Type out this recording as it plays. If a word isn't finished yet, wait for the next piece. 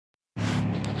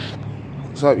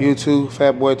What's up, YouTube?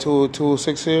 Fatboy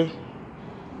 206 here.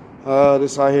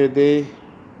 This out here today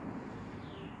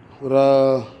with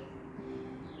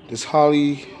this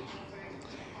Harley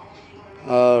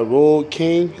Road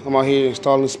King. I'm out here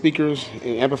installing speakers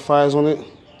and amplifiers on it.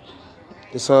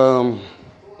 Just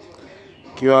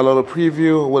give you all a little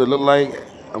preview of what it looked like.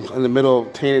 I'm in the middle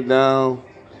of tearing it down,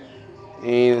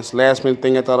 and it's the last minute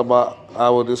thing I thought about. I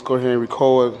will just go ahead and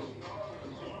record,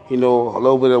 a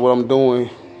little bit of what I'm doing.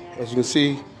 As you can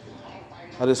see,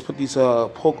 I just put these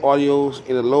poke audios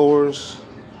in the lowers.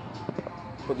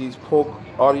 Put these poke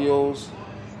audios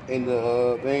in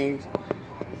the things.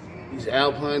 These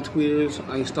Alpine tweeters.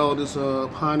 I installed this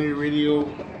Pioneer radio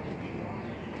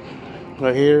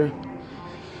right here.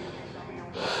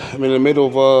 I'm in the middle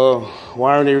of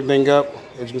wiring everything up.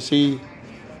 As you can see,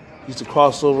 these are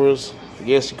crossovers. I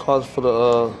guess you call it for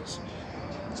the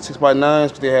 6x9s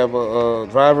because they have a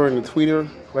driver and a tweeter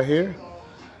right here.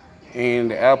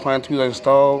 And the Alpine tweeter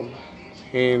installed,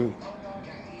 and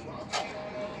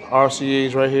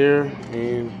RCA's right here,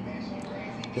 and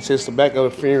it's just the back of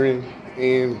the fairing.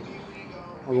 And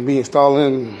I'm gonna be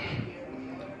installing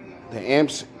the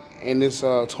amps in this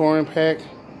touring pack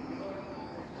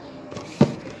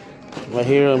right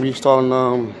here. I'm gonna be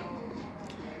installing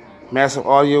massive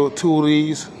audio, 2 of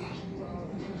these.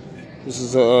 This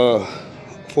is a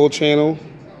full channel.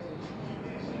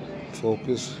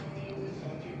 Focus.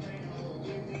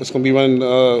 It's gonna be running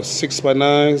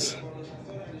 6x9s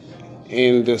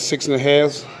and the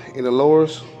 6.5s in the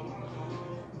lowers,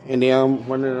 and then I'm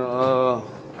running. I'm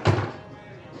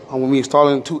gonna be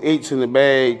installing 2 8s in the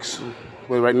bags.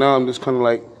 But right now I'm just kind of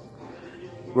like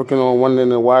working on running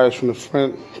the wires from the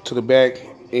front to the back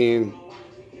and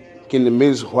getting the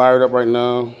mids wired up right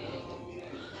now.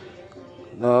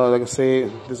 Like I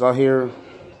said, this out here,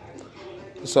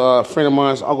 it's a friend of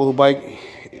mine's uncle who bike.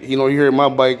 You hear my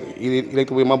bike, he like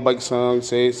the way my bike sounds,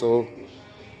 so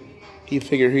he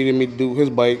figured he didn't need to do his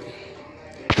bike.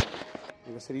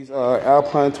 Like I said, these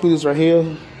Alpine tweeters right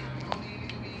here,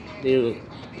 they're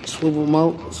swivel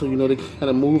mount, so they kind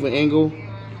of move and angle.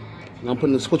 And I'm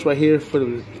putting the switch right here for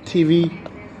the TV,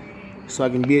 so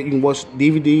you can watch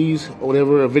DVDs or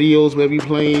whatever, or videos, whatever you're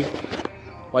playing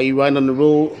while you're riding on the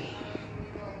road.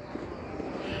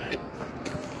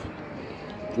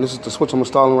 And this is the switch I'm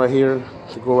installing right here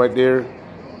to go right there.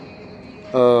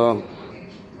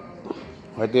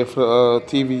 Right there for the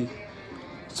TV.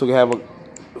 So you have a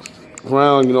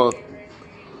ground,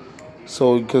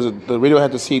 So because the radio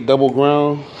had to see double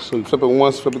ground, so you flip it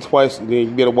once, flip it twice, and then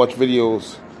you be able to watch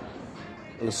videos.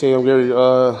 Like I say, I'm going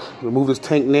to remove this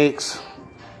tank next,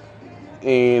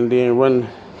 and then run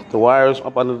the wires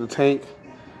up under the tank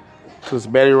to this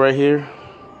battery right here.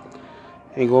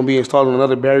 And going to be installing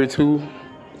another battery too.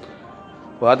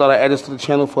 But I thought I'd add this to the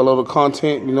channel for a lot of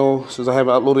content, since I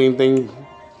haven't uploaded anything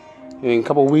in a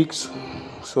couple weeks.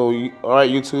 So, alright,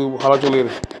 YouTube, holla at you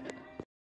later.